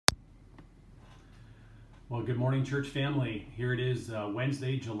Well, good morning, church family. Here it is,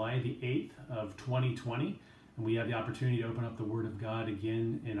 Wednesday, July the 8th of 2020, and we have the opportunity to open up the Word of God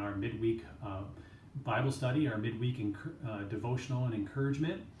again in our midweek Bible study, our midweek devotional and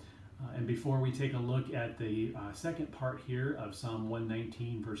encouragement. And before we take a look at the second part here of Psalm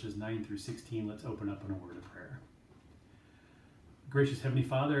 119, verses 9 through 16, let's open up in a word of prayer. Gracious Heavenly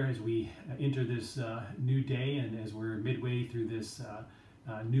Father, as we enter this new day and as we're midway through this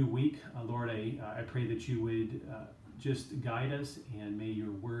new week, Lord, I pray that you would just guide us, and may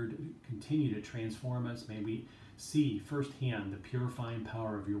your word continue to transform us. May we see firsthand the purifying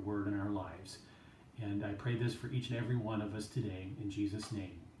power of your word in our lives. And I pray this for each and every one of us today, in Jesus'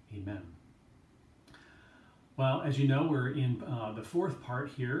 name, amen. Well, as you know, we're in the fourth part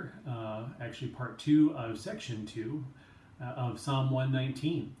here, actually part 2 of section 2 of Psalm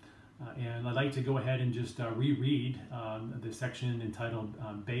 119. And I'd like to go ahead and just reread the section entitled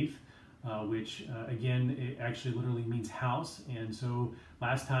Beth, which again, it actually literally means house. And so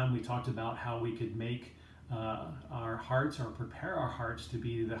last time we talked about how we could make our hearts, or prepare our hearts to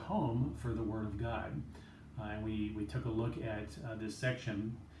be the home for the Word of God. And we took a look at this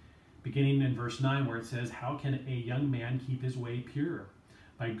section beginning in verse 9, where it says, "How can a young man keep his way pure?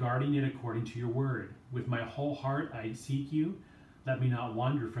 By guarding it according to your word. With my whole heart I seek you. Let me not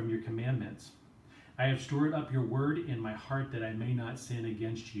wander from your commandments. I have stored up your word in my heart that I may not sin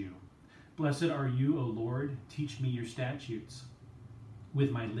against you. Blessed are you, O Lord. Teach me your statutes.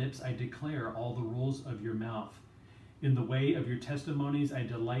 With my lips I declare all the rules of your mouth. In the way of your testimonies I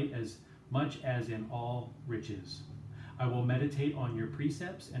delight as much as in all riches. I will meditate on your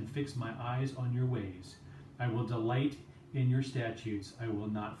precepts and fix my eyes on your ways. I will delight in your statutes. I will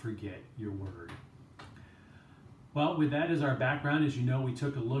not forget your word." Well, with that as our background, as you know, we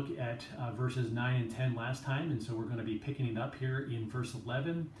took a look at verses 9 and 10 last time, and so we're going to be picking it up here in verse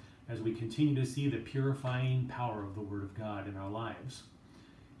 11 as we continue to see the purifying power of the Word of God in our lives.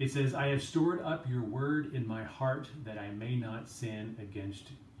 It says, "I have stored up your word in my heart that I may not sin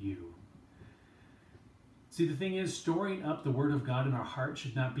against you." See, the thing is, storing up the Word of God in our heart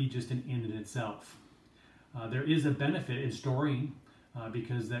should not be just an end in itself. There is a benefit in storing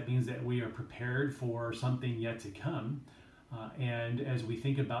because that means that we are prepared for something yet to come. And as we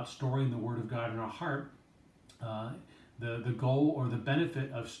think about storing the Word of God in our heart, the goal or the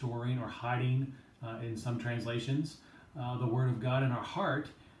benefit of storing or hiding, in some translations, the Word of God in our heart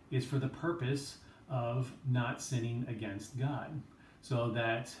is for the purpose of not sinning against God, so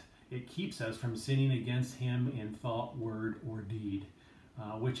that it keeps us from sinning against Him in thought, word, or deed,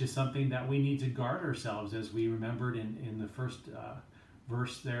 which is something that we need to guard ourselves, as we remembered in the first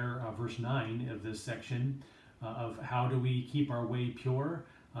verse there, verse 9 of this section, of how do we keep our way pure?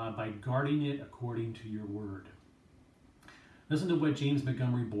 By guarding it according to your word. Listen to what James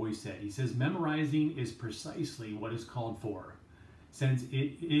Montgomery Boyce said. He says, "Memorizing is precisely what is called for, since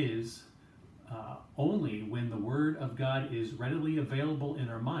it is only when the Word of God is readily available in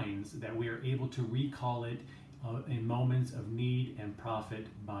our minds that we are able to recall it in moments of need and profit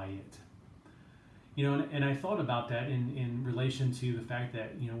by it." You know, and I thought about that in relation to the fact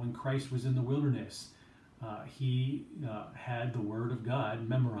that, you know, when Christ was in the wilderness, he had the Word of God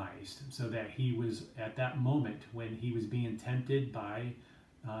memorized, so that he was at that moment when he was being tempted by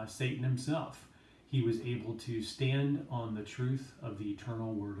Satan himself, he was able to stand on the truth of the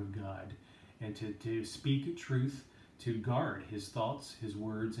eternal Word of God, and to speak truth, to guard his thoughts, his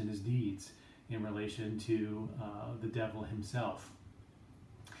words, and his deeds in relation to the devil himself.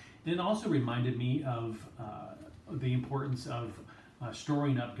 And it also reminded me of the importance of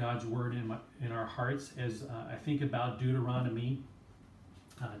storing up God's Word in our hearts, as I think about Deuteronomy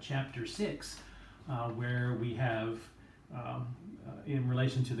chapter 6, where we have, in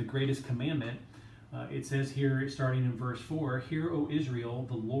relation to the greatest commandment, it says here, starting in verse 4, "Hear, O Israel,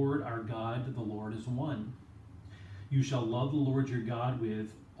 the Lord our God, the Lord is one. You shall love the Lord your God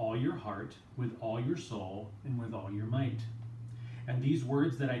with all your heart, with all your soul, and with all your might. And these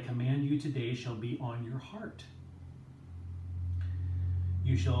words that I command you today shall be on your heart.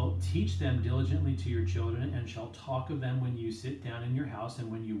 You shall teach them diligently to your children, and shall talk of them when you sit down in your house,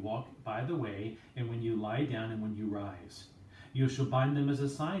 and when you walk by the way, and when you lie down, and when you rise. You shall bind them as a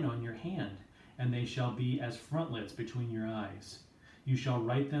sign on your hand, and they shall be as frontlets between your eyes. You shall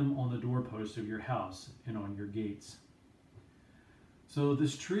write them on the doorposts of your house and on your gates." So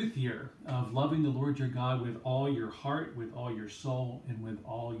this truth here of loving the Lord your God with all your heart, with all your soul, and with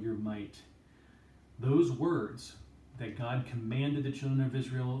all your might, those words that God commanded the children of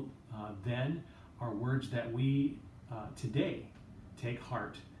Israel then are words that we today take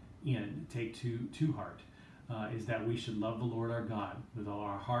heart in, take to heart. is that we should love the Lord our God with all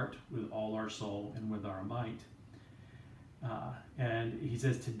our heart, with all our soul, and with our might. And he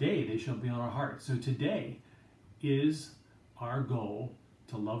says, today they shall be on our heart. So today is our goal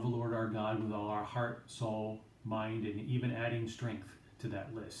to love the Lord our God with all our heart, soul, mind, and even adding strength to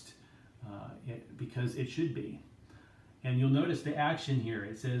that list, because it should be. And you'll notice the action here.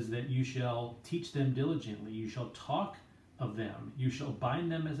 It says that you shall teach them diligently. You shall talk of them. You shall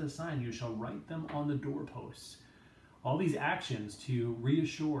bind them as a sign. You shall write them on the doorposts. All these actions to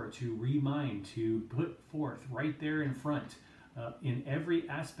reassure, to remind, to put forth right there in front in every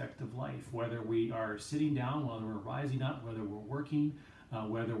aspect of life, whether we are sitting down, whether we're rising up, whether we're working,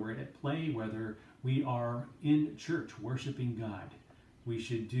 whether we're at play, whether we are in church worshiping God. We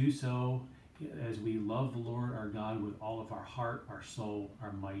should do so as we love the Lord our God with all of our heart, our soul,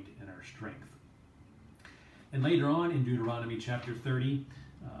 our might, and our strength. And later on in Deuteronomy chapter 30,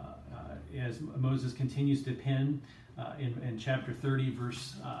 as Moses continues to pen in chapter 30,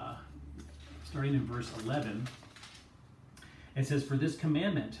 starting in verse 11, it says, "For this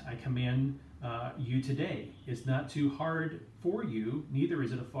commandment I command you today. It's not too hard for you, neither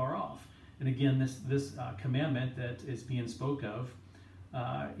is it afar off." And again, this commandment that is being spoke of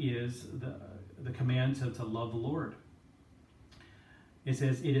is the command to love the Lord. It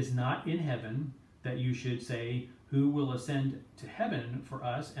says, "It is not in heaven that you should say, 'Who will ascend to heaven for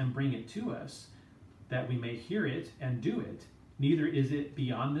us and bring it to us, that we may hear it and do it? Neither is it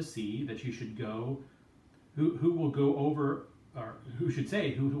beyond the sea that you should go, who will go over, or who should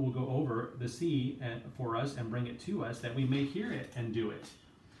say, who will go over the sea for us and bring it to us, that we may hear it and do it?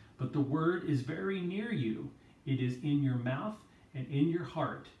 But the word is very near you. It is in your mouth and in your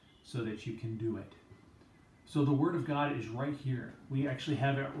heart, so that you can do it." So the word of God is right here. We actually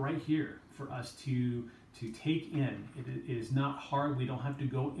have it right here for us to take in. It is not hard. We don't have to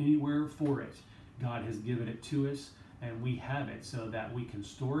go anywhere for it. God has given it to us, and we have it so that we can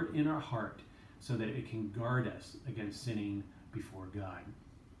store it in our heart, so that it can guard us against sinning before God.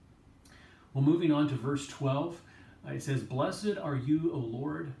 Well, moving on to verse 12, it says, "Blessed are you, O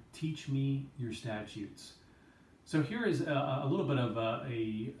Lord, teach me your statutes." So here is a little bit of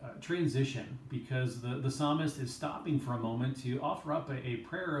a transition, because the psalmist is stopping for a moment to offer up a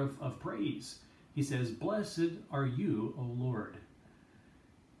prayer of praise. He says, "Blessed are you, O Lord."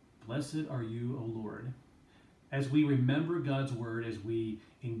 Blessed are you, O Lord. As we remember God's word, as we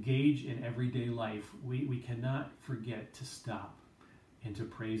engage in everyday life, we cannot forget to stop and to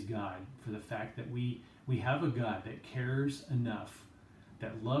praise God for the fact that we have a God that cares enough,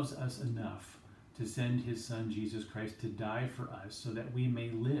 that loves us enough to send his son Jesus Christ to die for us so that we may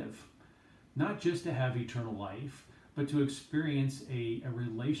live, not just to have eternal life, but to experience a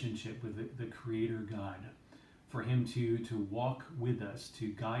relationship with the Creator God, for him to walk with us,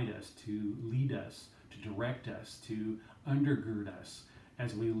 to guide us, to lead us, to direct us, to undergird us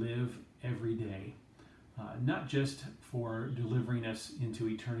as we live every day, not just for delivering us into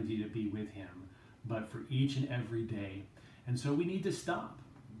eternity to be with him, but for each and every day. And so we need to stop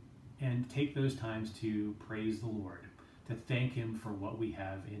and take those times to praise the Lord, to thank him for what we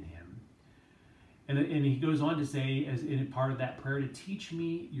have in him. And he goes on to say, as in part of that prayer, to teach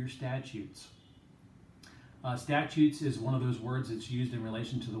me your statutes. Statutes is one of those words that's used in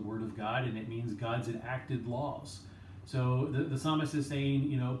relation to the Word of God, and it means God's enacted laws. So the psalmist is saying,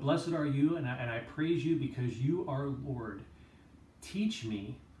 "Blessed are you, and I praise you because you are Lord. Teach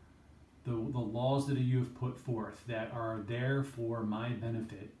me the laws that you have put forth that are there for my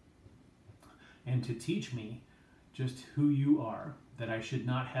benefit, and to teach me just who you are, that I should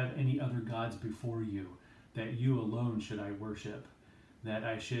not have any other gods before you, that you alone should I worship, that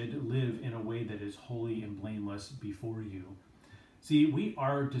I should live in a way that is holy and blameless before you." See, we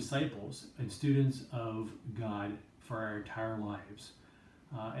are disciples and students of God for our entire lives.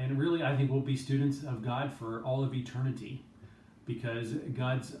 And really, I think we'll be students of God for all of eternity, because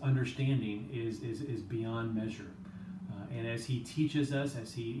God's understanding is beyond measure. And as he teaches us,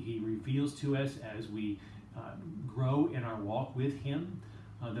 as he reveals to us, as we grow in our walk with him,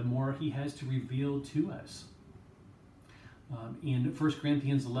 the more he has to reveal to us. In 1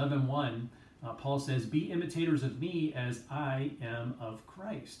 Corinthians 11:1, Paul says, "Be imitators of me as I am of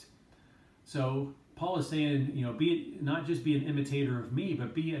Christ." So Paul is saying, not just be an imitator of me,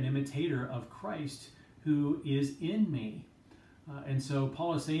 but be an imitator of Christ who is in me. And so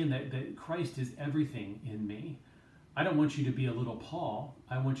Paul is saying that Christ is everything in me. I don't want you to be a little Paul.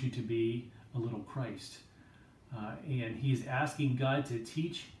 I want you to be a little Christ. And he's asking God to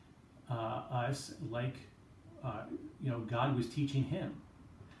teach us like God was teaching him,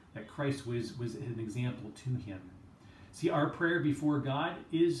 that Christ was an example to him. See, our prayer before God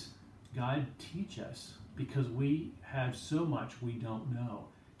is, "God, teach us because we have so much we don't know.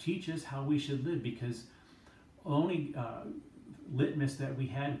 Teach us how we should live, because only litmus that we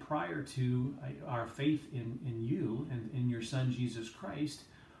had prior to our faith in you and in your Son Jesus Christ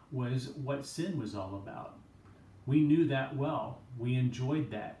was what sin was all about. We knew that well. We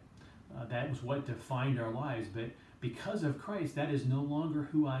enjoyed that. That was what defined our lives. But because of Christ, that is no longer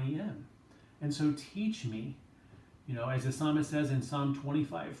who I am. And so teach me, as the psalmist says in Psalm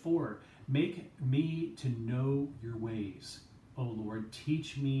 25:4, make me to know your ways. O Lord,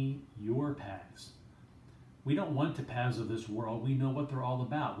 teach me your paths. We don't want the paths of this world. We know what they're all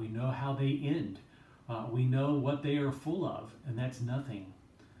about. We know how they end. We know what they are full of, and that's nothing.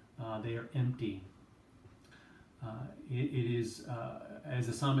 They are empty. It is, as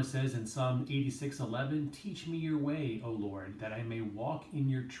the psalmist says in Psalm 86:11, teach me your way, O Lord, that I may walk in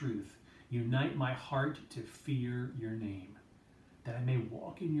your truth. Unite my heart to fear your name, that I may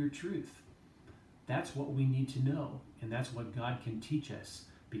walk in your truth. That's what we need to know, and that's what God can teach us,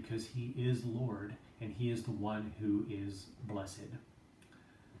 because he is Lord, and he is the one who is blessed.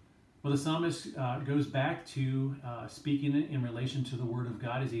 Well, the psalmist goes back to speaking in relation to the word of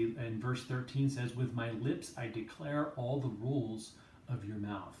God, as he in verse 13 says, with my lips I declare all the rules of your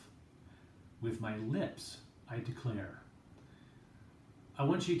mouth. With my lips I declare. I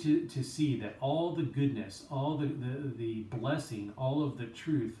want you to see that all the goodness, all the blessing, all of the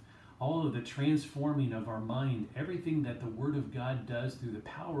truth, all of the transforming of our mind, everything that the Word of God does through the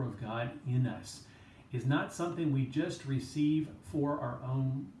power of God in us, is not something we just receive for our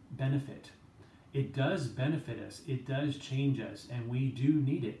own benefit. It does benefit us, it does change us, and we do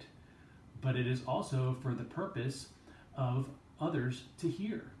need it. But it is also for the purpose of others to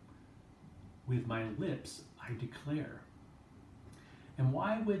hear. With my lips I declare. And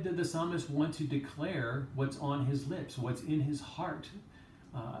why would the psalmist want to declare what's on his lips, what's in his heart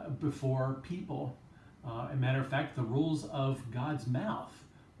before people? As a matter of fact, the rules of God's mouth.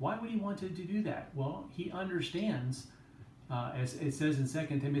 Why would he want to do that? Well, he understands, as it says in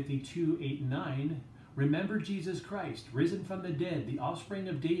 2 Timothy 2:8-9, remember Jesus Christ, risen from the dead, the offspring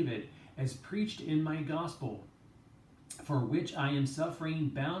of David, as preached in my gospel, for which I am suffering,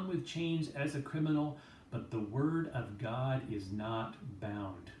 bound with chains as a criminal, but the word of God is not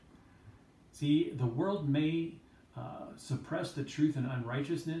bound. See, the world may suppress the truth and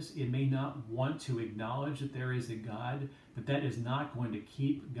unrighteousness. It may not want to acknowledge that there is a God, but that is not going to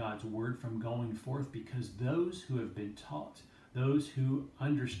keep God's word from going forth, because those who have been taught, those who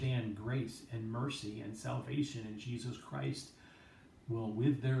understand grace and mercy and salvation in Jesus Christ, will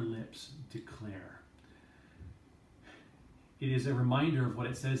with their lips declare. It is a reminder of what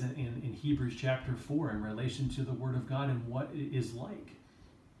it says in Hebrews chapter 4 in relation to the Word of God and what it is like.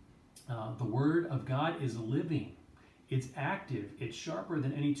 The Word of God is living. It's active. It's sharper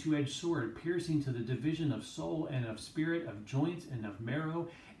than any two-edged sword, piercing to the division of soul and of spirit, of joints and of marrow,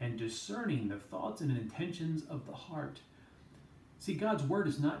 and discerning the thoughts and intentions of the heart. See, God's Word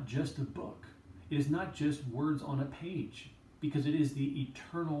is not just a book. It is not just words on a page, because it is the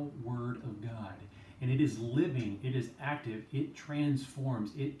eternal Word of God. And it is living, it is active, it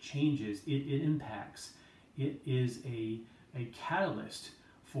transforms, it changes, it impacts. It is a catalyst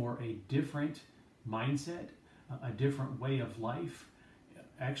for a different mindset, a different way of life.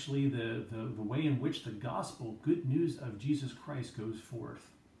 Actually, the way in which the gospel, good news of Jesus Christ, goes forth.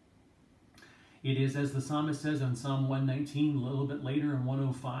 It is, as the psalmist says in Psalm 119, a little bit later in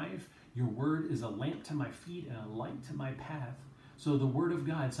 105, your word is a lamp to my feet and a light to my path. So the word of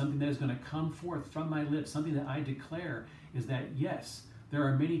God, something that is going to come forth from my lips, something that I declare, is that yes, there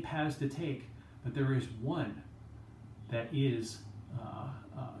are many paths to take, but there is one that is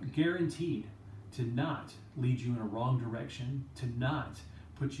guaranteed to not lead you in a wrong direction, to not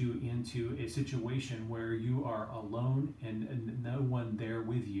put you into a situation where you are alone and no one there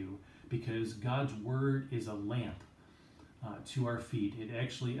with you, because God's word is a lamp to our feet. It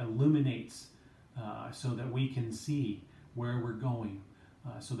actually illuminates so that we can see where we're going,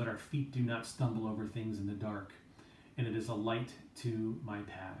 so that our feet do not stumble over things in the dark. And it is a light to my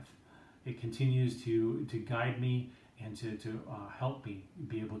path. It continues to guide me and to help me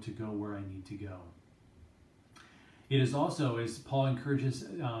be able to go where I need to go. It is also, as Paul encourages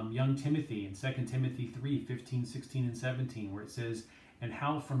young Timothy in 2 Timothy 3:15, 16, and 17, where it says, and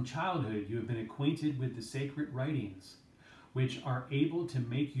how from childhood you have been acquainted with the sacred writings, which are able to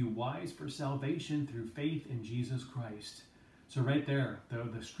make you wise for salvation through faith in Jesus Christ. So right there,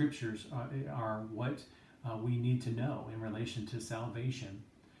 the scriptures are what we need to know in relation to salvation.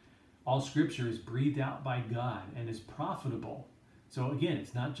 All scripture is breathed out by God and is profitable. So again,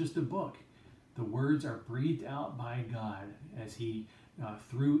 it's not just a book. The words are breathed out by God as he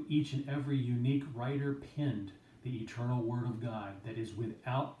through each and every unique writer penned the eternal Word of God that is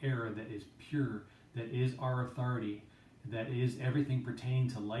without error, that is pure, that is our authority, that is everything pertaining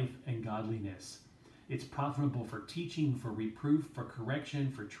to life and godliness. It's profitable for teaching, for reproof, for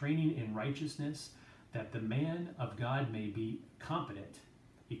correction, for training in righteousness, that the man of God may be competent,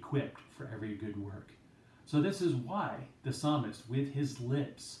 equipped for every good work. So this is why the psalmist, with his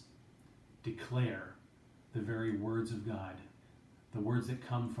lips, declare the very words of God, the words that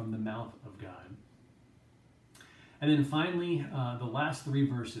come from the mouth of God. And then finally, the last three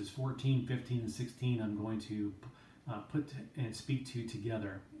verses, 14, 15, and 16, I'm going to put and speak to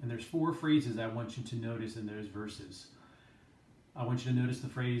together. And there's four phrases I want you to notice in those verses. I want you to notice the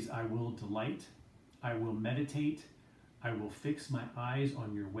phrase, I will delight, I will meditate, I will fix my eyes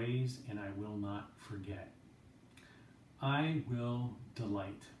on your ways, and I will not forget. I will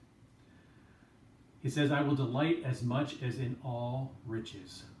delight. It says, I will delight as much as in all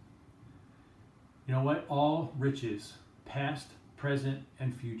riches. You know what? All riches, past, present,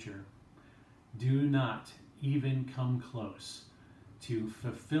 and future, do not even come close to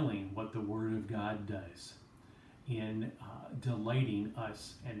fulfilling what the Word of God does in delighting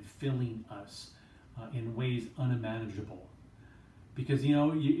us and filling us in ways unimaginable. Because, you know,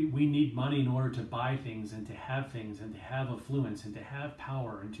 we need money in order to buy things and to have affluence and to have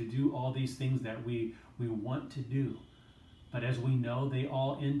power and to do all these things that we want to do. But as we know, they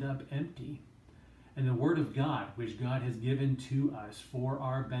all end up empty. And the Word of God, which God has given to us for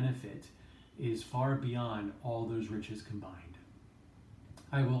our benefit, is far beyond all those riches combined.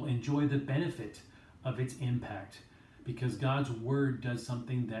 I will enjoy the benefit of its impact because God's Word does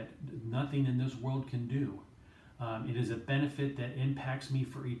something that nothing in this world can do. It is a benefit that impacts me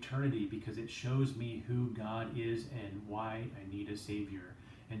for eternity because it shows me who God is and why I need a Savior,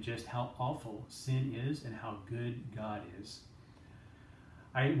 and just how awful sin is and how good God is.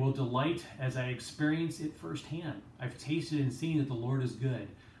 I will delight as I experience it firsthand. I've tasted and seen that the Lord is good,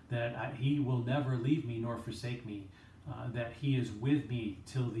 that He will never leave me nor forsake me, that He is with me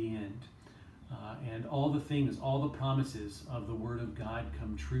till the end. And all the things, all the promises of the Word of God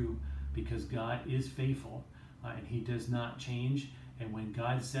come true because God is faithful and He does not change. And when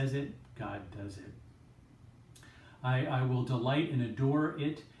God says it, God does it. I will delight and adore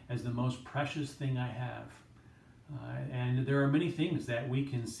it as the most precious thing I have. And there are many things that we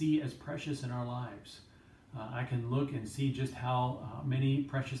can see as precious in our lives. I can look and see just how many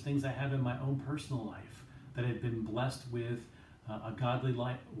precious things I have in my own personal life, that I've been blessed with a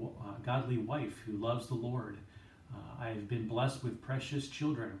godly wife who loves the Lord. I've been blessed with precious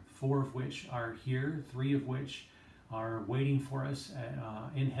children, 4 of which are here, 3 of which are waiting for us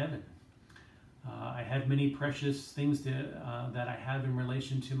in heaven. I have many precious things that I have in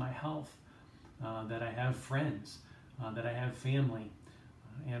relation to my health, that I have friends, that I have family,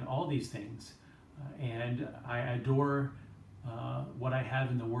 and all these things. And I adore what I have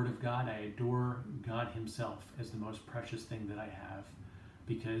in the Word of God. I adore God Himself as the most precious thing that I have,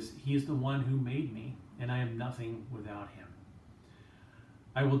 because He is the one who made me, and I am nothing without Him.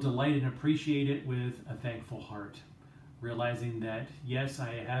 I will delight and appreciate it with a thankful heart, realizing that, yes,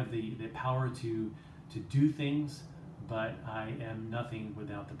 I have the power to do things, but I am nothing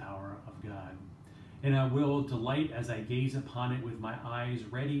without the power of God. And I will delight as I gaze upon it with my eyes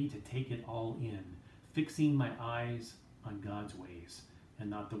ready to take it all in, fixing my eyes on God's ways and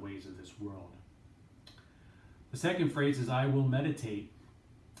not the ways of this world. The second phrase is I will meditate.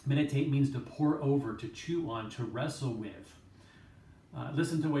 Meditate means to pore over, to chew on, to wrestle with.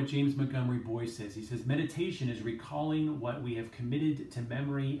 Listen to what James Montgomery Boyce says. He says, meditation is recalling what we have committed to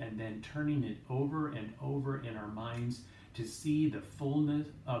memory and then turning it over and over in our minds to see the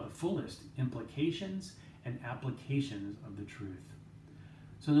fullest implications and applications of the truth.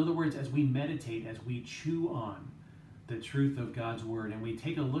 So in other words, as we meditate, as we chew on the truth of God's Word, and we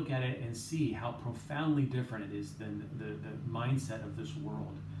take a look at it and see how profoundly different it is than the mindset of this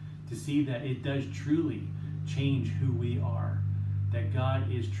world, to see that it does truly change who we are, that God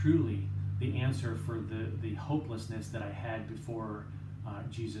is truly the answer for the hopelessness that I had before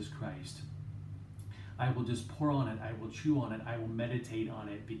Jesus Christ. I will just pour on it, I will chew on it, I will meditate on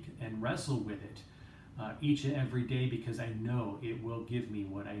it and wrestle with it each and every day, because I know it will give me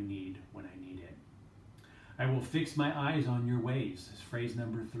what I need when I need it. I will fix my eyes on your ways, is phrase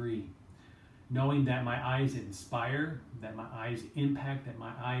number 3. Knowing that my eyes inspire, that my eyes impact, that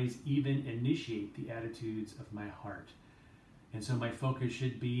my eyes even initiate the attitudes of my heart. And so my focus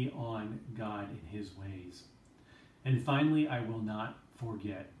should be on God and His ways. And finally, I will not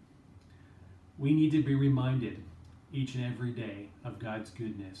forget. We need to be reminded each and every day of God's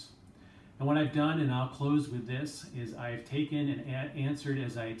goodness. And what I've done, and I'll close with this, is I've taken and answered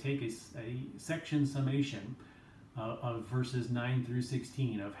as I take a section summation of verses 9 through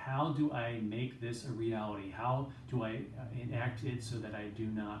 16 of how do I make this a reality? How do I enact it so that I do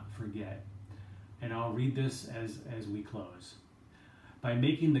not forget? And I'll read this as we close. By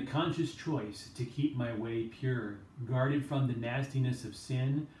making the conscious choice to keep my way pure, guarded from the nastiness of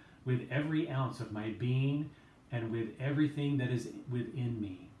sin, with every ounce of my being and with everything that is within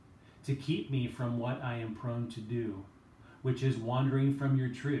me, to keep me from what I am prone to do, which is wandering from your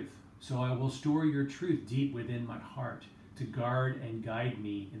truth. So I will store your truth deep within my heart, to guard and guide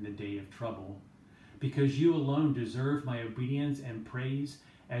me in the day of trouble. Because you alone deserve my obedience and praise,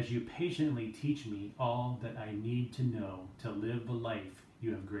 as you patiently teach me all that I need to know to live the life you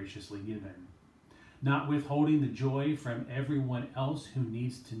have graciously given. Not withholding the joy from everyone else who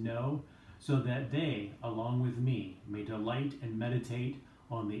needs to know, so that they, along with me, may delight and meditate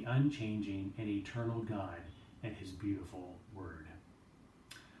on the unchanging and eternal God and his beautiful word.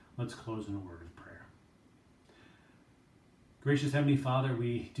 Let's close in a word of prayer. Gracious Heavenly Father,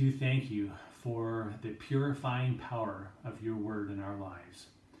 we do thank you for the purifying power of your word in our lives.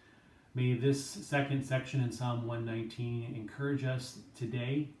 May this second section in Psalm 119 encourage us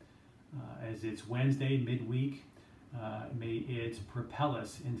today as it's Wednesday, midweek. May it propel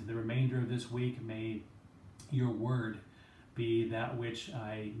us into the remainder of this week. May your word be that which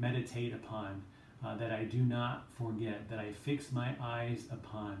I meditate upon, that I do not forget, that I fix my eyes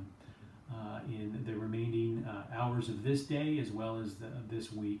upon in the remaining hours of this day as well as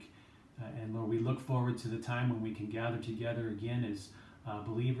this week. And Lord, we look forward to the time when we can gather together again as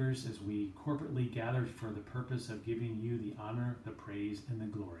believers, as we corporately gather for the purpose of giving you the honor, the praise, and the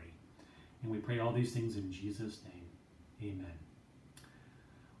glory. And we pray all these things in Jesus' name. Amen.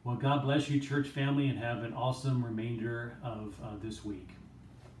 Well, God bless you, church family, and have an awesome remainder of this week.